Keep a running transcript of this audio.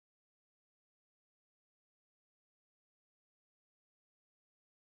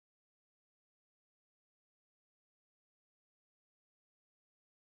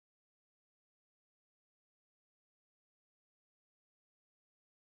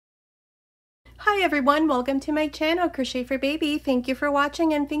Hi everyone, welcome to my channel, Crochet for Baby. Thank you for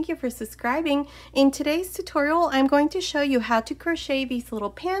watching and thank you for subscribing. In today's tutorial, I'm going to show you how to crochet these little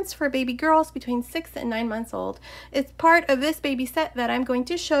pants for baby girls between 6 and 9 months old. It's part of this baby set that I'm going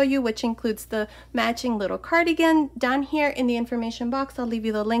to show you, which includes the matching little cardigan. Down here in the information box, I'll leave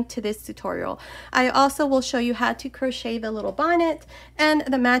you the link to this tutorial. I also will show you how to crochet the little bonnet and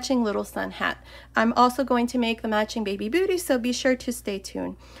the matching little sun hat. I'm also going to make the matching baby booty, so be sure to stay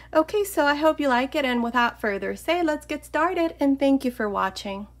tuned. Okay, so I hope you like it, and without further ado, let's get started, and thank you for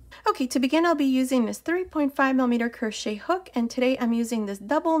watching. Okay, to begin, I'll be using this 3.5mm crochet hook, and today I'm using this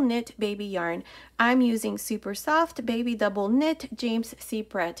double knit baby yarn. I'm using super soft baby double knit James C.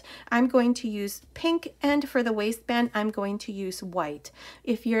 Brett. I'm going to use pink, and for the waistband I'm going to use white.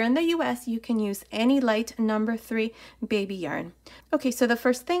 If you're in the US, you can use any light number 3 baby yarn. Okay, so the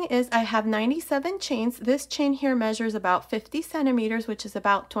first thing is I have 97 chains. This chain here measures about 50 centimeters, which is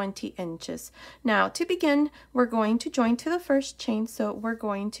about 20 inches. Now to begin, we're going to join to the first chain, so we're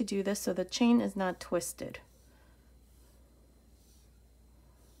going to do this so the chain is not twisted.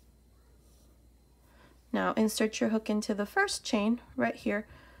 Now insert your hook into the first chain right here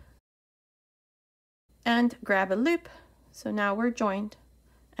and grab a loop. So now we're joined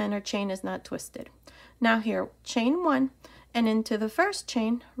and our chain is not twisted. Now here, chain 1, and into the first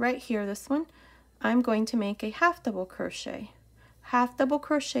chain right here, this one, I'm going to make a half double crochet. Half double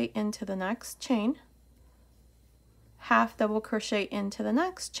crochet into the next chain, half double crochet into the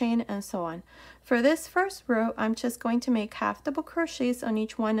next chain, and so on. For this first row, I'm just going to make half double crochets on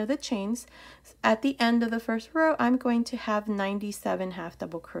each one of the chains. At the end of the first row, I'm going to have 97 half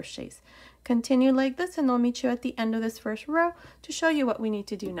double crochets. Continue like this, and I'll meet you at the end of this first row to show you what we need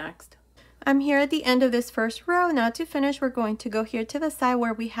to do next. I'm here at the end of this first row. Now to finish, we're going to go here to the side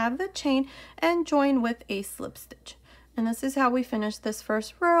where we have the chain and join with a slip stitch. And this is how we finish this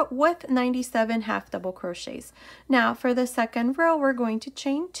first row with 97 half double crochets. Now for the second row, we're going to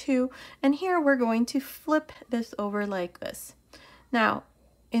chain 2, and here we're going to flip this over like this. Now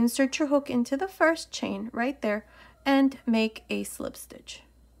insert your hook into the first chain right there and make a slip stitch.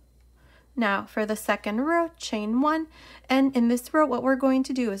 Now for the second row, chain 1, and in this row what we're going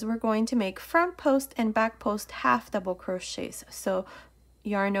to do is we're going to make front post and back post half double crochets. So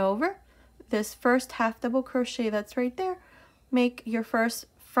yarn over this first half double crochet that's right there, make your first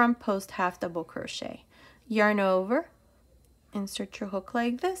front post half double crochet, yarn over, insert your hook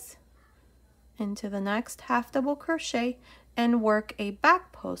like this into the next half double crochet, and work a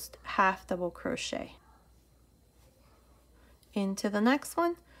back post half double crochet into the next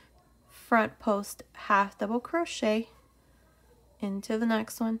one, front post half double crochet into the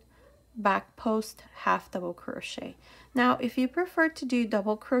next one, back post half double crochet. Now if you prefer to do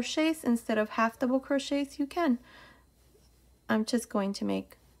double crochets instead of half double crochets, you can. I'm just going to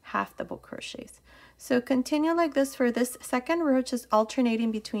make half double crochets. So continue like this for this second row, just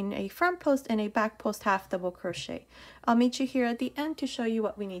alternating between a front post and a back post half double crochet. I'll meet you here at the end to show you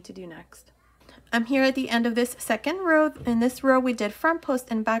what we need to do next. I'm here at the end of this second row. In this row we did front post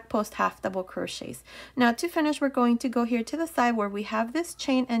and back post half double crochets. Now to finish, we're going to go here to the side where we have this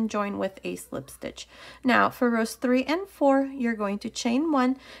chain and join with a slip stitch. Now for rows 3 and 4, you're going to chain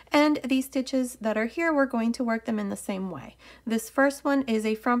 1, and these stitches that are here, we're going to work them in the same way. This first one is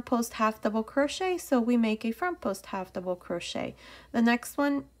a front post half double crochet, so we make a front post half double crochet. The next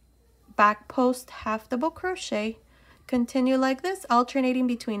one, back post half double crochet. Continue like this, alternating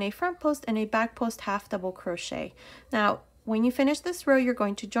between a front post and a back post half double crochet. Now when you finish this row, you're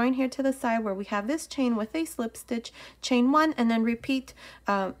going to join here to the side where we have this chain with a slip stitch, chain 1, and then repeat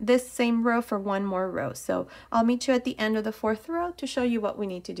this same row for one more row. So I'll meet you at the end of the 4th row to show you what we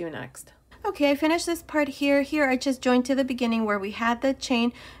need to do next. Okay, I finished this part here. Here I just joined to the beginning where we had the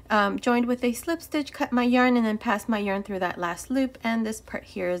chain, joined with a slip stitch, cut my yarn, and then passed my yarn through that last loop, and this part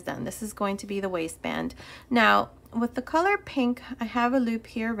here is done. This is going to be the waistband. Now with the color pink, I have a loop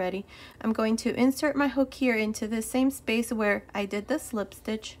here ready. I'm going to insert my hook here into the same space where I did the slip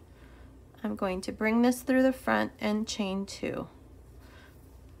stitch. I'm going to bring this through the front and chain 2.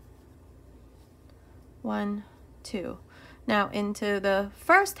 1, 2. Now into the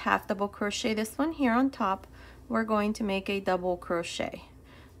first half double crochet, this one here on top, we're going to make a double crochet.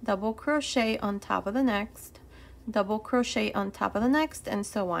 Double crochet on top of the next, double crochet on top of the next, and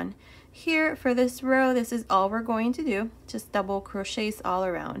so on. Here for this row, this is all we're going to do, just double crochets all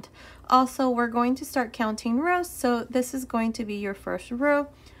around. Also, we're going to start counting rows, so this is going to be your first row.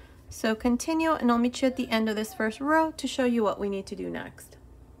 So continue, and I'll meet you at the end of this first row to show you what we need to do next.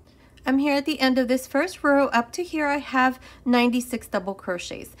 I'm here at the end of this first row. Up to here I have 96 double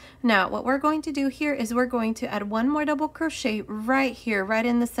crochets. Now what we're going to do here is we're going to add one more double crochet right here, right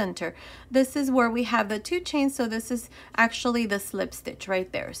in the center. This is where we have the 2 chains, so this is actually the slip stitch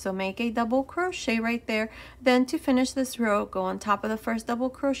right there. So make a double crochet right there. Then to finish this row, go on top of the first double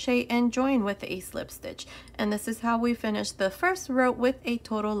crochet and join with a slip stitch. And this is how we finish the first row with a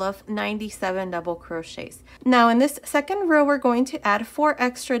total of 97 double crochets. Now in this second row we're going to add 4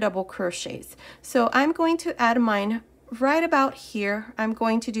 extra double crochets. So I'm going to add mine right about here. I'm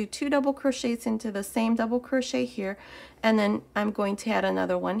going to do 2 double crochets into the same double crochet here, and then I'm going to add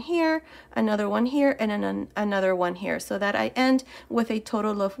another one here, another one here, and then another one here, so that I end with a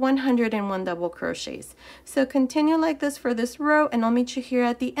total of 101 double crochets. So continue like this for this row, and I'll meet you here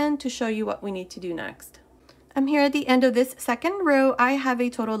at the end to show you what we need to do next. I'm here at the end of this second row. I have a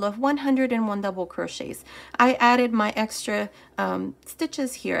total of 101 double crochets. I added my extra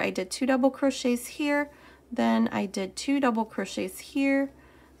stitches here. I did 2 double crochets here, then I did 2 double crochets here,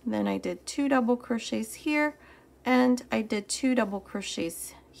 then I did 2 double crochets here, and I did 2 double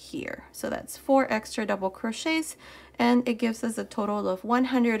crochets here. So that's 4 extra double crochets, and it gives us a total of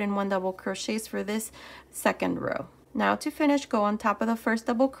 101 double crochets for this second row. Now to finish, go on top of the first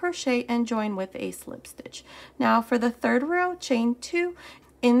double crochet and join with a slip stitch. Now for the third row, chain 2.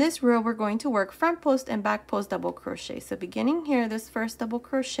 In this row, we're going to work front post and back post double crochet. So beginning here, this first double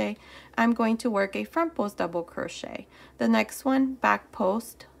crochet, I'm going to work a front post double crochet. The next one, back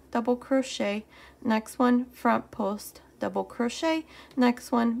post double crochet. Next one, front post double crochet.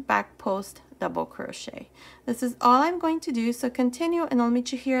 Next one, back post double crochet. This is all I'm going to do, so continue, and I'll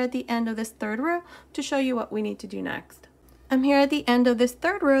meet you here at the end of this third row to show you what we need to do next. I'm here at the end of this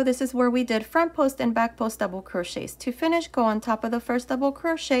third row. This is where we did front post and back post double crochets. To finish, go on top of the first double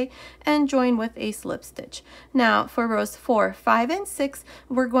crochet and join with a slip stitch. Now for rows 4, 5, and 6,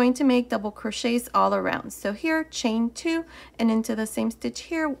 we're going to make double crochets all around. So here, chain 2, and into the same stitch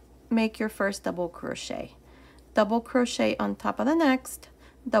here, make your first double crochet. Double crochet on top of the next,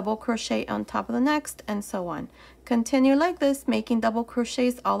 double crochet on top of the next, and so on. Continue like this, making double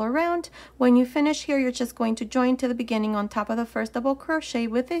crochets all around. When you finish here, you're just going to join to the beginning on top of the first double crochet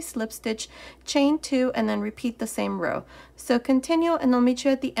with a slip stitch, chain 2, and then repeat the same row. So continue, and I'll meet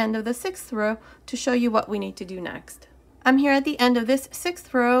you at the end of the 6th row to show you what we need to do next. I'm here at the end of this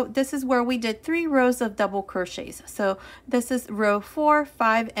 6th row. This is where we did 3 rows of double crochets. So this is row 4,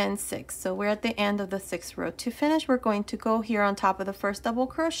 5, and 6. So we're at the end of the 6th row. To finish, we're going to go here on top of the first double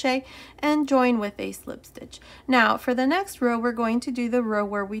crochet and join with a slip stitch. Now for the next row, we're going to do the row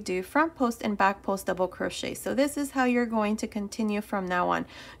where we do front post and back post double crochet. So this is how you're going to continue from now on.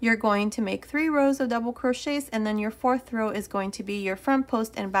 You're going to make 3 rows of double crochets, and then your 4th row is going to be your front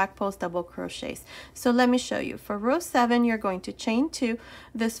post and back post double crochets. So let me show you. For row 7, you're going to chain 2.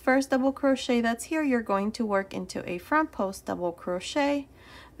 This first double crochet that's here, you're going to work into a front post double crochet.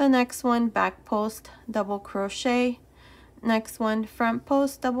 The next one, back post double crochet. Next one, front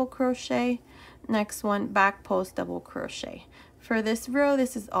post double crochet. Next one, back post double crochet. For this row,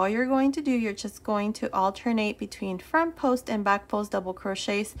 this is all you're going to do. You're just going to alternate between front post and back post double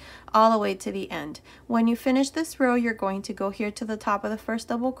crochets all the way to the end. When you finish this row, you're going to go here to the top of the first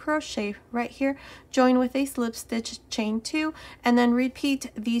double crochet right here, join with a slip stitch, chain 2, and then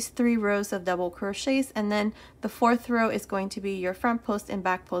repeat these 3 rows of double crochets, and then the 4th row is going to be your front post and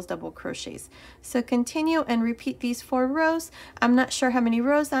back post double crochets. So continue and repeat these 4 rows. I'm not sure how many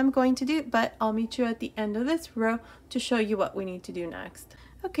rows I'm going to do, but I'll meet you at the end of this row to show you what we need to do next.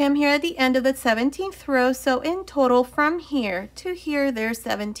 Okay, I'm here at the end of the 17th row. So in total, from here to here, there's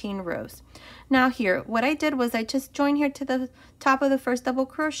 17 rows. Now here, what I did was I just joined here to the top of the first double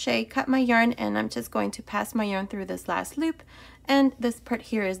crochet, cut my yarn, and I'm just going to pass my yarn through this last loop, and this part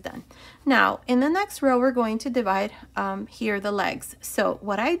here is done. Now in the next row, we're going to divide here the legs. So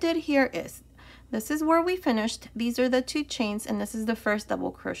what I did here is, this is where we finished. These are the 2 chains, and this is the first double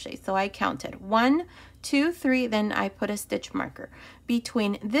crochet. So I counted 1, 2, 3, then I put a stitch marker.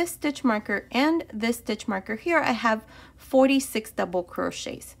 Between this stitch marker and this stitch marker here, I have 46 double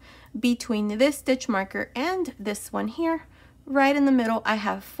crochets. Between this stitch marker and this one here, right in the middle, I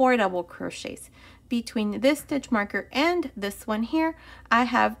have 4 double crochets. Between this stitch marker and this one here, I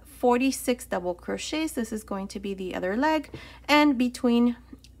have 46 double crochets. This is going to be the other leg. And between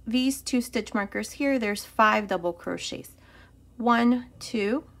these 2 stitch markers here, there's 5 double crochets. 1,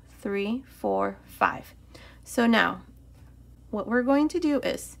 2, 3, 4, 5. So now what we're going to do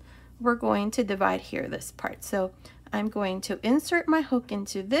is we're going to divide here this part. So I'm going to insert my hook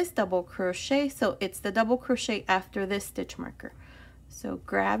into this double crochet, so it's the double crochet after this stitch marker. So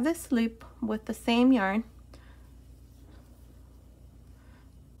grab this loop with the same yarn,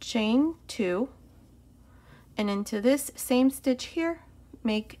 chain 2, and into this same stitch here,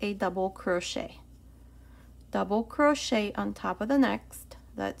 make a double crochet. Double crochet on top of the next,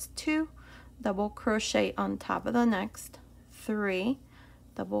 that's 2, double crochet on top of the next, 3,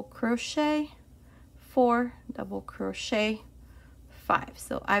 double crochet, 4, double crochet, 5.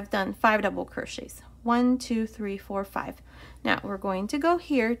 So I've done 5 double crochets. 1, 2, 3, 4, 5. Now we're going to go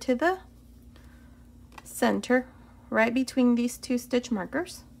here to the center, right between these 2 stitch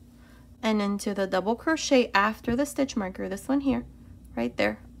markers, and into the double crochet after the stitch marker, this one here, right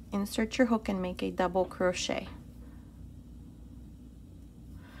there. Insert your hook and make a double crochet.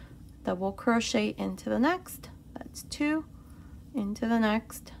 Double crochet into the next, that's 2, into the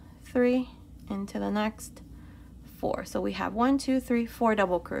next, 3, into the next, 4. So we have 1, 2, 3, 4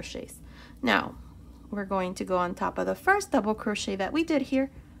 double crochets. Now we're going to go on top of the first double crochet that we did here,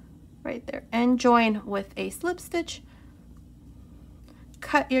 right there, and join with a slip stitch.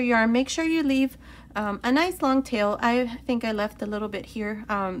 Cut your yarn. Make sure you leave a nice long tail. I think I left a little bit here,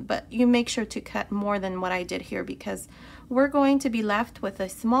 but you make sure to cut more than what I did here, because we're going to be left with a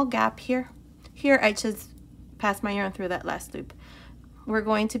small gap here. Here I just passed my yarn through that last loop. We're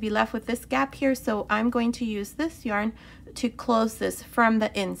going to be left with this gap here, so I'm going to use this yarn to close this from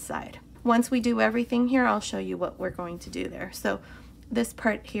the inside. Once we do everything here, I'll show you what we're going to do there. So this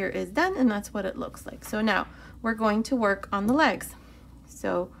part here is done, and that's what it looks like. So now we're going to work on the legs.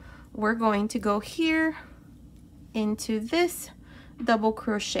 So we're going to go here into this double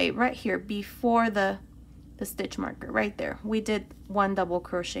crochet right here before the stitch marker right there. We did 1 double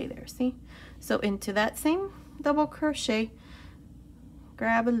crochet there, see? So into that same double crochet,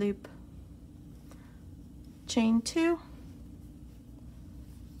 grab a loop, chain 2,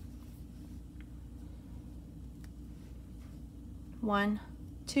 one,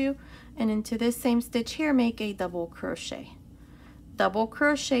 2, and into this same stitch here, make a double crochet. Double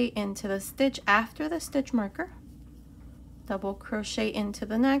crochet into the stitch after the stitch marker, double crochet into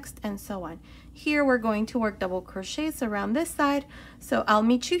the next, and so on. Here we're going to work double crochets around this side, so I'll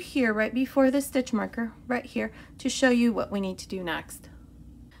meet you here right before the stitch marker right here to show you what we need to do next.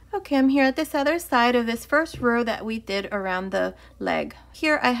 Okay, I'm here at this other side of this first row that we did around the leg.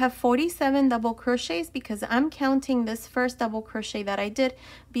 Here I have 47 double crochets because I'm counting this first double crochet that I did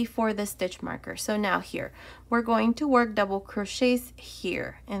before the stitch marker. So now here, we're going to work double crochets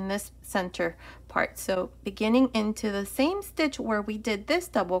here in this center part. So beginning into the same stitch where we did this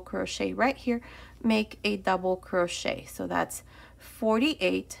double crochet right here, make a double crochet. So that's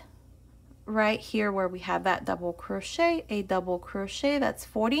 48. Right here where we have that double crochet, a double crochet, that's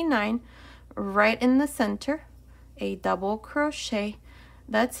 49. Right in the center, a double crochet,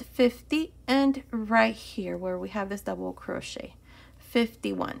 that's 50, and right here where we have this double crochet,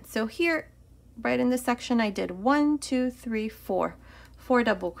 51. So here right in this section I did 1, 2, 3, 4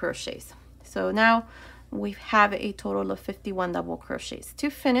 double crochets. So now we have a total of 51 double crochets. To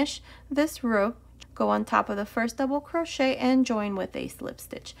finish this row, go on top of the first double crochet and join with a slip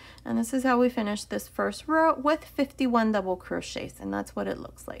stitch. And this is how we finish this first row with 51 double crochets, and that's what it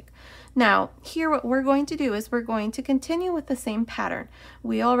looks like. Now here what we're going to do is we're going to continue with the same pattern.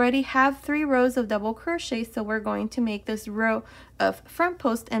 We already have 3 rows of double crochet, so we're going to make this row of front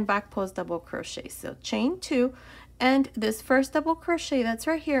post and back post double crochet. So chain 2, and this first double crochet that's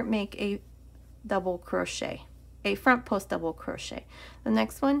right here, make a double crochet, a front post double crochet. The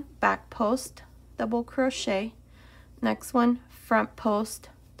next one, back post double crochet, next one front post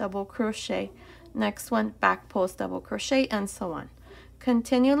double crochet, next one back post double crochet, and so on.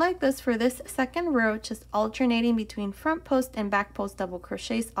 Continue like this for this second row, just alternating between front post and back post double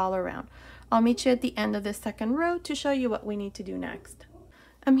crochets all around. I'll meet you at the end of this second row to show you what we need to do next.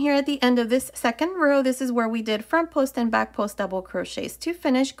 I'm here at the end of this second row. This is where we did front post and back post double crochets. To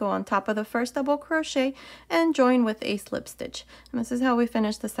finish, go on top of the first double crochet and join with a slip stitch. And this is how we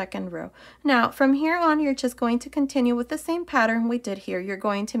finish the second row. Now from here on, you're just going to continue with the same pattern we did here. You're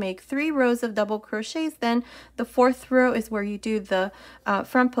going to make 3 rows of double crochets. Then the 4th row is where you do the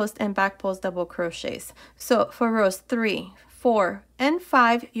front post and back post double crochets. So for rows 3, 4, and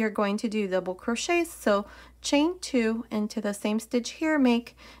 5, you're going to do double crochets. So chain 2 into the same stitch here,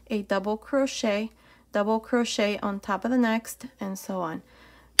 make a double crochet on top of the next, and so on.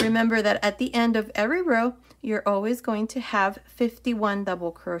 Remember that at the end of every row, you're always going to have 51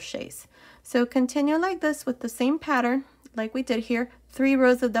 double crochets. So continue like this with the same pattern like we did here, 3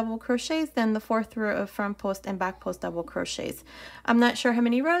 rows of double crochets, then the 4th row of front post and back post double crochets. I'm not sure how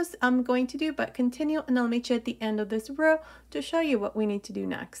many rows I'm going to do, but continue, and I'll meet you at the end of this row to show you what we need to do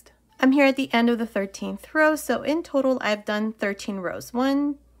next. I'm here at the end of the 13th row, so in total I've done 13 rows.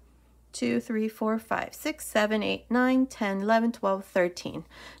 1, 2, 3, 4, 5, 6, 7, 8, 9, 10, 11, 12, 13.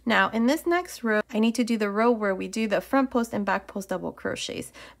 Now in this next row, I need to do the row where we do the front post and back post double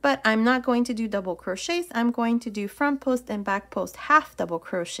crochets, but I'm not going to do double crochets. I'm going to do front post and back post half double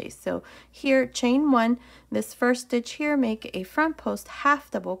crochets. So here, chain 1, this first stitch here, make a front post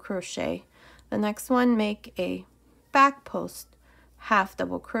half double crochet. The next one, make a back post half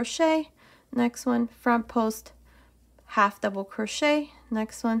double crochet. Next one, front post half double crochet.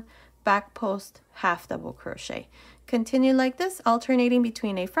 Next one, back post half double crochet. Continue like this, alternating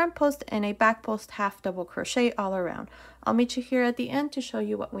between a front post and a back post half double crochet all around. I'll meet you here at the end to show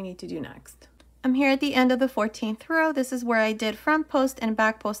you what we need to do next. I'm here at the end of the 14th row. This is where I did front post and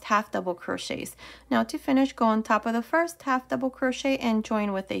back post half double crochets. Now to finish, go on top of the first half double crochet and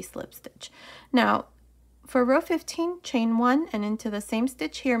join with a slip stitch. Now for row 15, chain 1 and into the same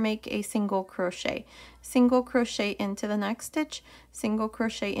stitch here, make a single crochet. Single crochet into the next stitch, single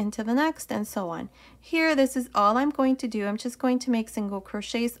crochet into the next, and so on. Here, this is all I'm going to do. I'm just going to make single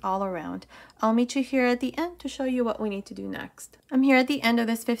crochets all around. I'll meet you here at the end to show you what we need to do next. I'm here at the end of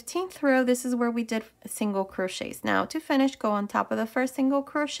this 15th row. This is where we did single crochets. Now to finish, go on top of the first single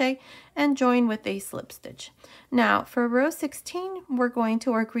crochet and join with a slip stitch. Now for row 16, we're going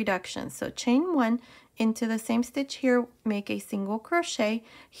to work reduction. So chain 1, into the same stitch here, make a single crochet.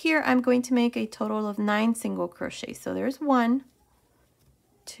 Here I'm going to make a total of 9 single crochets. So there's 1,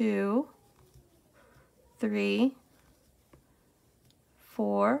 2, 3,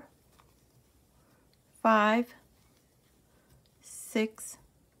 4, 5, 6,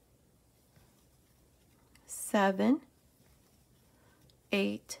 7,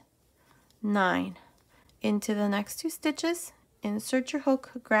 8, 9. Into the next 2 stitches, insert your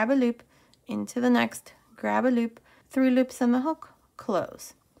hook, grab a loop, into the next, grab a loop, 3 loops in the hook,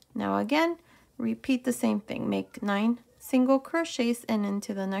 close. Now again, repeat the same thing. Make 9 single crochets and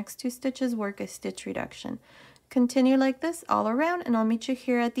into the next 2 stitches, work a stitch reduction. Continue like this all around, and I'll meet you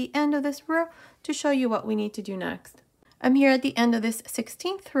here at the end of this row to show you what we need to do next. I'm here at the end of this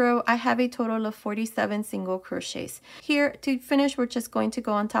 16th row. I have a total of 47 single crochets. Here to finish, we're just going to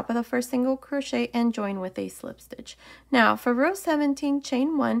go on top of the first single crochet and join with a slip stitch. Now for row 17,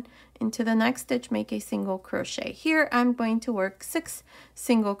 chain 1, into the next stitch, make a single crochet. Here I'm going to work 6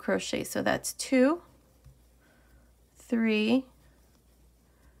 single crochets. So that's 2, 3,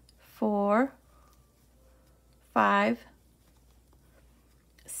 4, 5,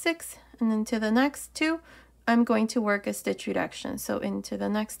 6, and then to the next 2, I'm going to work a stitch reduction. So into the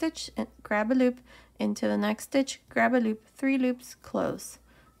next stitch, grab a loop, into the next stitch, grab a loop, 3 loops, close.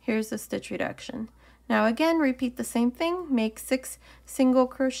 Here's the stitch reduction. Now again, repeat the same thing, make 6 single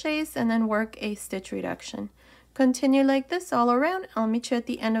crochets and then work a stitch reduction. Continue like this all around. I'll meet you at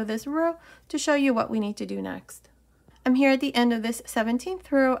the end of this row to show you what we need to do next. I'm here at the end of this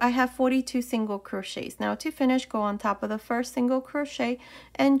 17th row. I have 42 single crochets. Now to finish, go on top of the first single crochet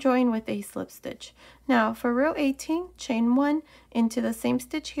and join with a slip stitch. Now for row 18, chain 1, into the same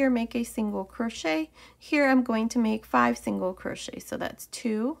stitch here, make a single crochet. Here I'm going to make 5 single crochets. So that's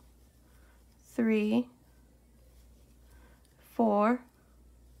 2, 3, 4,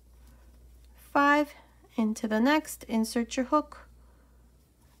 5, into the next, insert your hook,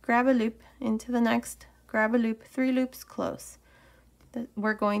 grab a loop, into the next, grab a loop, 3 loops, close.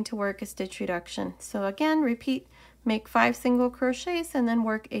 We're going to work a stitch reduction. So again, repeat, make 5 single crochets and then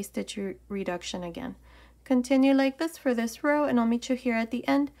work a stitch reduction again. Continue like this for this row, and I'll meet you here at the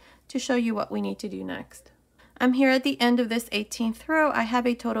end to show you what we need to do next. I'm here at the end of this 18th row. I have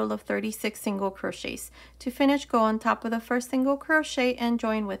a total of 36 single crochets. To finish, go on top of the first single crochet and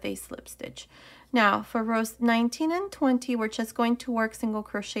join with a slip stitch. Now for rows 19 and 20, we're just going to work single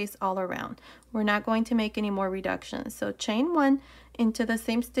crochets all around. We're not going to make any more reductions. So chain 1, into the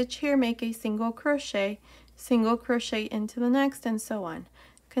same stitch here, make a single crochet into the next, and so on.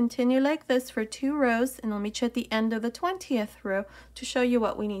 Continue like this for 2 rows, and I'll meet you at the end of the 20th row to show you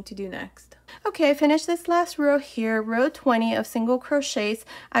what we need to do next. Okay, I finished this last row here, row 20 of single crochets.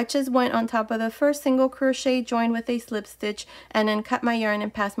 I just went on top of the first single crochet, joined with a slip stitch, and then cut my yarn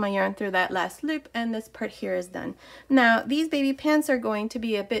and passed my yarn through that last loop, and this part here is done. Now, these baby pants are going to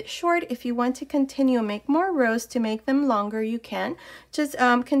be a bit short. If you want to continue, make more rows to make them longer, you can. Just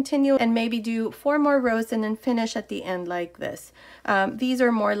continue and maybe do 4 more rows and then finish at the end like this. These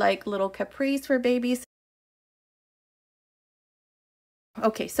are more like little capris for babies.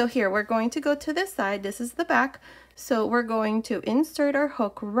 Okay, so here we're going to go to this side. This is the back. So we're going to insert our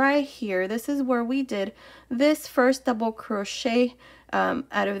hook right here. This is where we did this first double crochet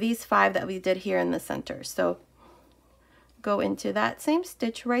out of these 5 that we did here in the center. So go into that same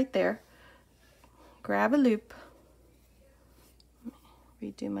stitch right there, grab a loop,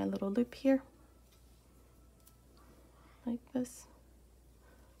 redo my little loop here, like this.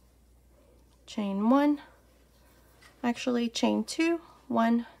 Chain 1, actually chain 2,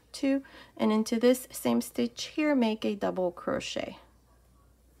 1, 2, and into this same stitch here, make a double crochet.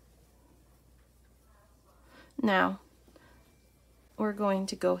 Now we're going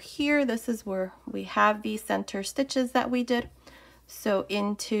to go here. This is where we have these center stitches that we did. So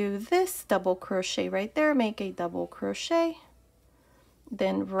into this double crochet right there, make a double crochet.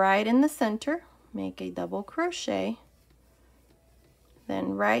 Then right in the center, make a double crochet.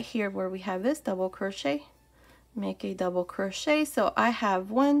 Then right here where we have this double crochet, make a double crochet. So I have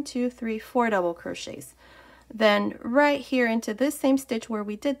 1, 2, 3, 4 double crochets. Then right here into this same stitch where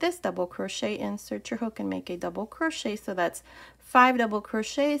we did this double crochet, insert your hook and make a double crochet. So that's 5 double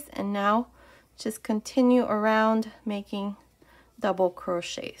crochets, and now just continue around making double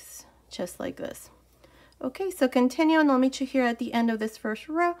crochets just like this. Okay, so continue, and I'll meet you here at the end of this first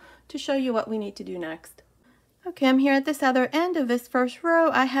row to show you what we need to do next. Okay, I'm here at this other end of this first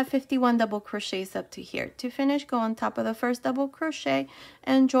row. I have 51 double crochets up to here. To finish, go on top of the first double crochet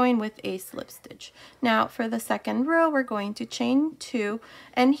and join with a slip stitch. Now for the second row, we're going to chain 2,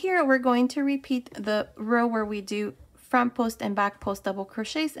 and here we're going to repeat the row where we do front post and back post double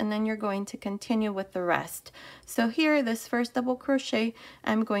crochets, and then you're going to continue with the rest. So here, this first double crochet,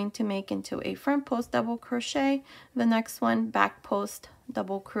 I'm going to make into a front post double crochet, the next one back post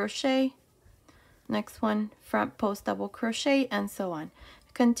double crochet, next one front post double crochet, and so on.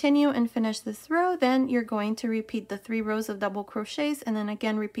 Continue and finish this row, then you're going to repeat the 3 rows of double crochets, and then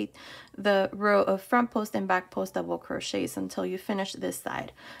again repeat the row of front post and back post double crochets until you finish this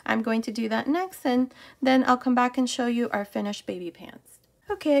side. I'm going to do that next, and then I'll come back and show you our finished baby pants.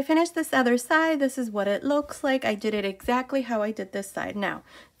 Okay, I finished this other side. This is what it looks like. I did it exactly how I did this side. Now,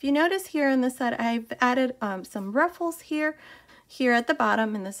 if you notice here on this side, I've added some ruffles here at the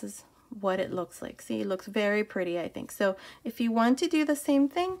bottom, and this is what it looks like. See, it looks very pretty, I think. So if you want to do the same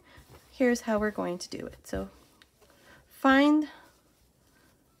thing, here's how we're going to do it. So find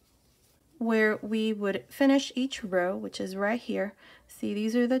where we would finish each row, which is right here. See,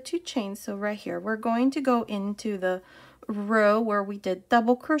 these are the 2 chains. So right here, we're going to go into the row where we did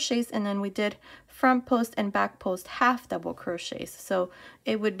double crochets, and then we did front post and back post half double crochets. So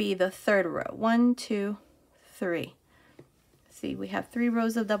it would be the 3rd row. 1, 2, 3. See, we have 3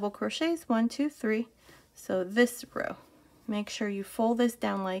 rows of double crochets, 1, 2, 3. So this row, make sure you fold this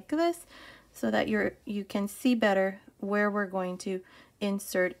down like this so that you can see better where we're going to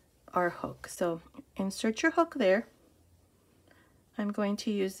insert our hook. So insert your hook there. I'm going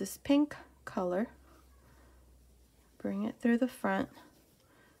to use this pink color, bring it through the front,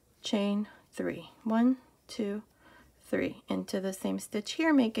 chain 3, 1, 2, 3, into the same stitch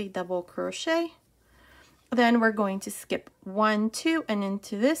here, make a double crochet. Then we're going to skip 1, 2, and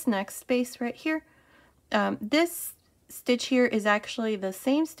into this next space right here. This stitch here is actually the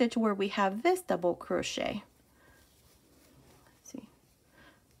same stitch where we have this double crochet. Let's see,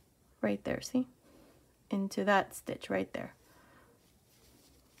 right there, see? Into that stitch right there.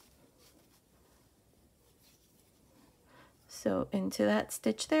 So into that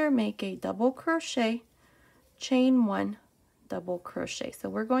stitch there, make a double crochet, chain 1, double crochet. So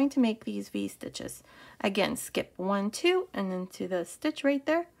we're going to make these V stitches. Again, skip 1, 2, and into the stitch right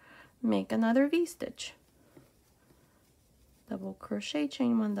there, make another V stitch. Double crochet,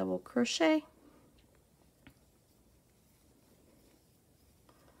 chain 1, double crochet.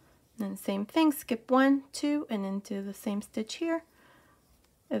 Then same thing, skip 1, 2, and into the same stitch here,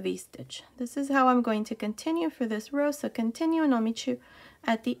 a V stitch. This is how I'm going to continue for this row. So continue, and I'll meet you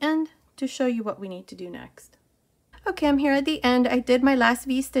at the end to show you what we need to do next. Okay, I'm here at the end. I did my last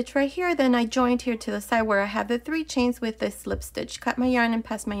V stitch right here, then I joined here to the side where I have the 3 chains with this slip stitch. Cut my yarn and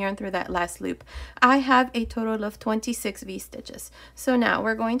pass my yarn through that last loop. I have a total of 26 V stitches. So now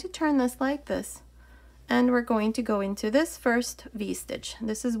we're going to turn this like this, and we're going to go into this first V stitch.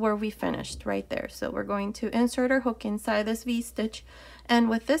 This is where we finished right there. So we're going to insert our hook inside this V stitch,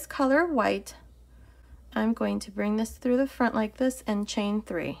 and with this color white, I'm going to bring this through the front like this and chain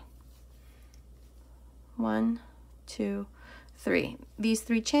 3. 1, 2, 3. These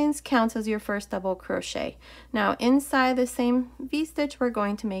 3 chains count as your first double crochet. Now inside the same V stitch, we're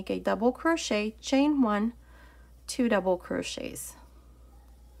going to make a double crochet, chain 1, 2 double crochets.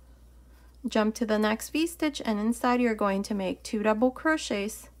 Jump to the next V stitch, and inside you're going to make 2 double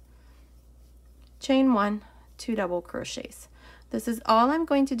crochets, chain 1, 2 double crochets. This is all I'm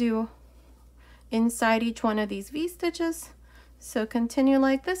going to do inside each one of these V stitches. So continue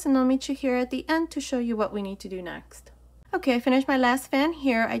like this, and I'll meet you here at the end to show you what we need to do next. Okay, I finished my last fan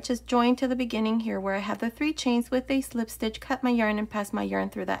here. I just joined to the beginning here where I have the 3 chains with a slip stitch, cut my yarn and pass my yarn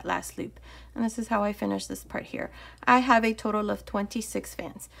through that last loop. And this is how I finish this part here. I have a total of 26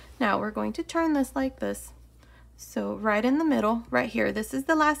 fans. Now we're going to turn this like this. So right in the middle, right here, this is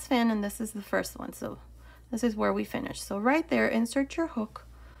the last fan and this is the first one. So this is where we finish. So right there, insert your hook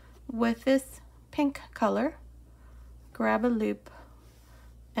with this pink color, grab a loop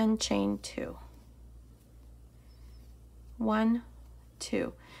and chain 2. 1,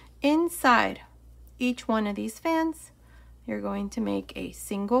 2. Inside each one of these fans, you're going to make a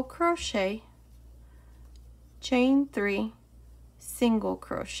single crochet, chain 3, single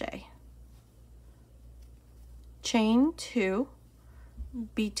crochet, chain 2,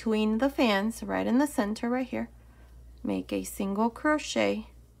 between the fans, right in the center right here, make a single crochet,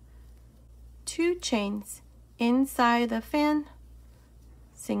 2 chains inside the fan,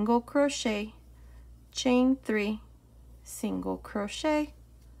 single crochet, chain 3, single crochet,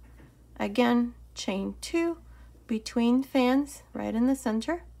 again chain 2 between fans right in the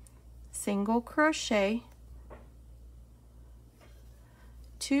center, single crochet,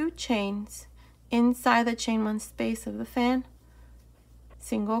 2 chains inside the chain 1 space of the fan,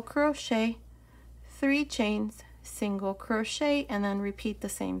 single crochet, 3 chains, single crochet, and then repeat the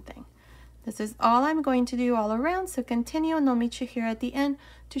same thing. This is all I'm going to do all around, so continue and I'll meet you here at the end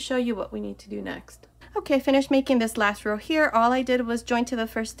to show you what we need to do next. Okay, finished making this last row here. All I did was join to the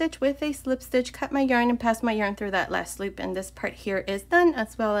first stitch with a slip stitch, cut my yarn and pass my yarn through that last loop, and this part here is done,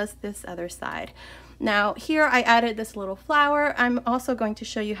 as well as this other side. Now here I added this little flower. I'm also going to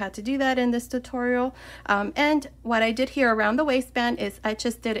show you how to do that in this tutorial. And what I did here around the waistband is I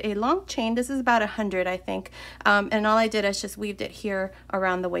just did a long chain. This is about 100, I think. And all I did is just weaved it here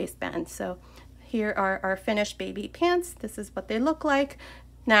around the waistband. So here are our finished baby pants. This is what they look like.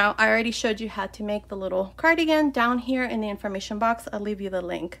 Now, I already showed you how to make the little cardigan down here in the information box. I'll leave you the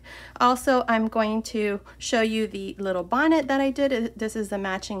link. Also, I'm going to show you the little bonnet that I did. This is the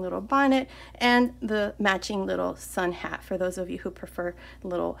matching little bonnet and the matching little sun hat for those of you who prefer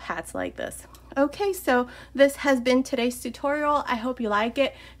little hats like this. Okay, so this has been today's tutorial. I hope you like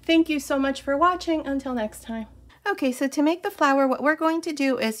it. Thank you so much for watching. Until next time. Okay, so to make the flower, what we're going to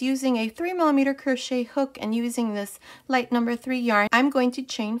do is using a 3mm crochet hook and using this light number 3 yarn, I'm going to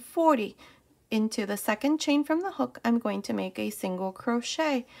chain 40. Into the second chain from the hook, I'm going to make a single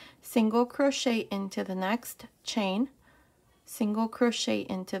crochet into the next chain, single crochet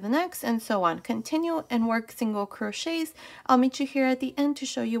into the next, and so on. Continue and work single crochets. I'll meet you here at the end to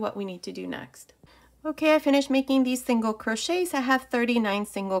show you what we need to do next. Okay, I finished making these single crochets. I have 39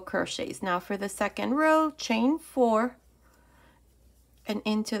 single crochets. Now for the second row, chain 4 and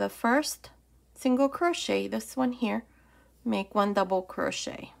into the first single crochet, this one here, make 1 double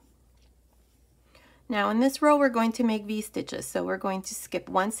crochet. Now in this row, we're going to make V-stitches. So we're going to skip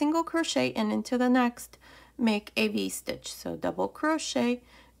 1 single crochet and into the next, make a V-stitch. So double crochet,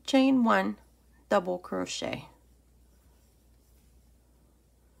 chain 1, double crochet.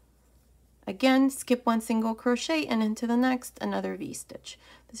 Again, skip 1 single crochet and into the next, another V-stitch.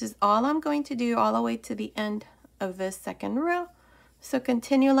 This is all I'm going to do all the way to the end of this second row. So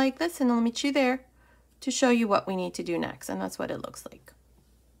continue like this and I'll meet you there to show you what we need to do next, and that's what it looks like.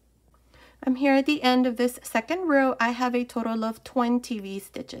 I'm here at the end of this second row. I have a total of 20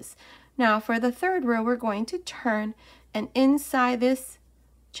 V-stitches. Now for the third row, we're going to turn, and inside this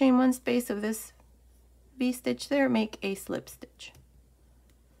chain 1 space of this V-stitch there, make a slip stitch.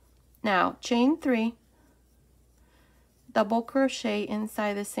 Now chain 3, double crochet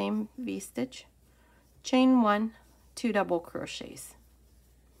inside the same V-stitch, chain 1, 2 double crochets.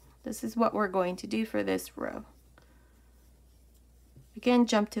 This is what we're going to do for this row. Again,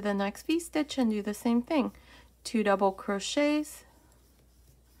 jump to the next V-stitch and do the same thing. 2 double crochets,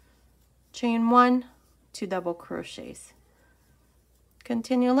 chain 1, 2 double crochets.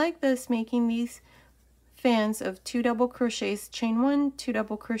 Continue like this, making these fans of 2 double crochets, chain 1, 2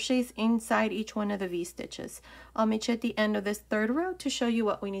 double crochets inside each one of the V-stitches. I'll meet you at the end of this third row to show you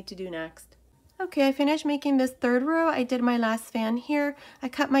what we need to do next. Okay, I finished making this third row. I did my last fan here. I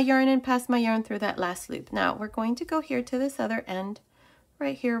cut my yarn and passed my yarn through that last loop. Now we're going to go here to this other end,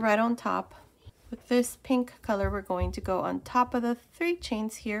 right here, right on top. With this pink color, we're going to go on top of the 3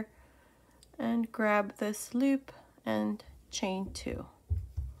 chains here and grab this loop and chain 2.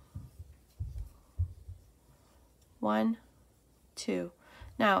 1, 2.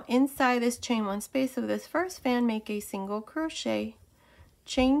 Now inside this chain 1 space of this first fan, make a single crochet,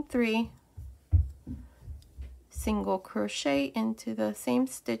 chain 3, single crochet into the same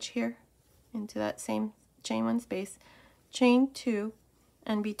stitch here, into that same chain 1 space, chain 2,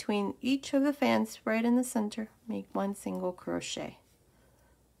 and between each of the fans right in the center, make 1 single crochet.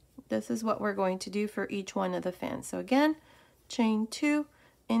 This is what we're going to do for each one of the fans. So again, chain 2,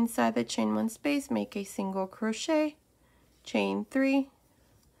 inside the chain 1 space, make a single crochet, chain 3,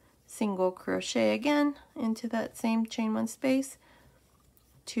 single crochet again into that same chain 1 space,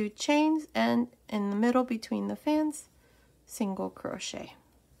 2 chains, and in the middle between the fans, single crochet.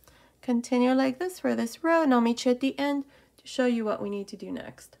 Continue like this for this row, and I'll meet you at the end to show you what we need to do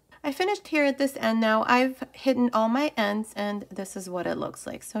next. I finished here at this end now. I've hidden all my ends, and this is what it looks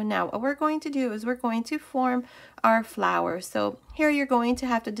like. So now what we're going to do is we're going to form our flower. So here you're going to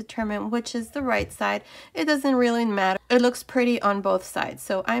have to determine which is the right side. It doesn't really matter. It looks pretty on both sides.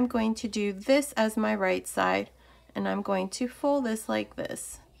 So I'm going to do this as my right side, and I'm going to fold this like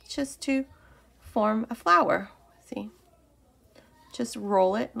this, just to form a flower. See? Just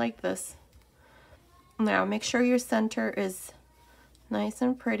roll it like this. Now make sure your center is nice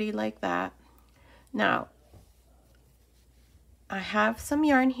and pretty like that. Now I have some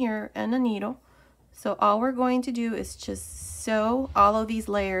yarn here and a needle, so all we're going to do is just sew all of these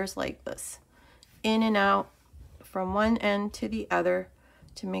layers like this, in and out from one end to the other,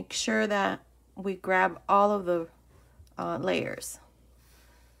 to make sure that we grab all of the layers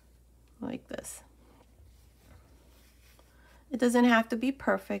like this. It doesn't have to be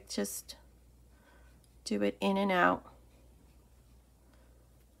perfect, just do it in and out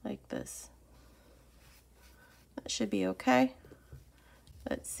like this. That should be okay.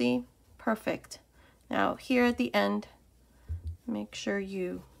 Let's see, perfect. Now here at the end, make sure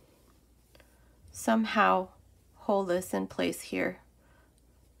you somehow hold this in place here.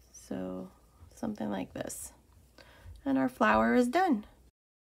 So something like this. And our flower is done.